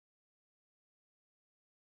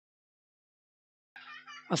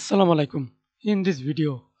Assalamu alaikum. In this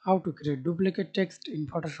video, how to create duplicate text in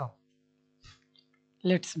Photoshop.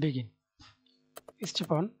 Let's begin. Step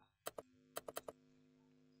 1.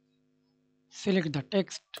 Select the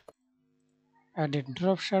text, add a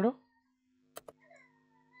drop shadow,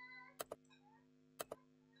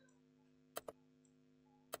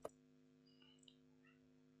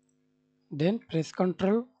 then press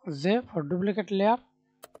Ctrl Z for duplicate layer,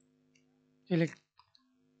 select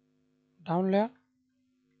down layer,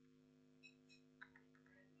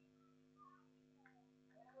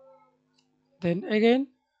 then again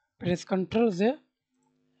press Ctrl Z,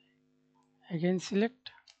 again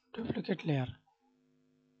select duplicate layer.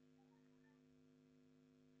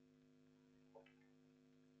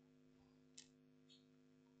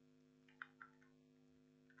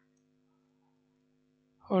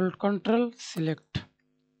 Hold Ctrl, select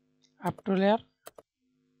up to layer,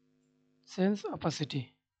 change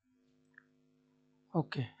opacity.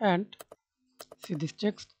 Okay, and see this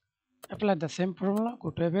text. Apply the same formula,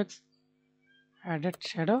 go to effects, added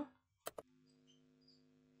shadow,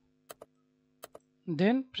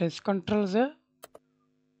 then press Ctrl Z,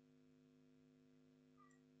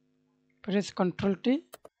 press Ctrl T,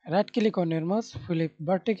 right click on your mouse, flip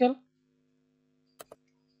vertical,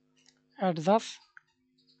 adjust,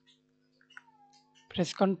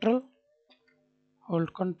 press Ctrl,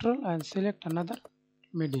 hold Ctrl and select another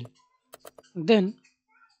middle. Then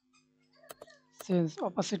change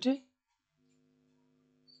opacity.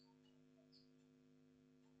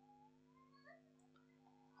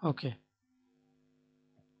 Okay.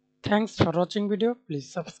 Thanks for watching video.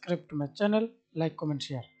 Please subscribe to my channel, like, comment,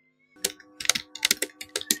 share.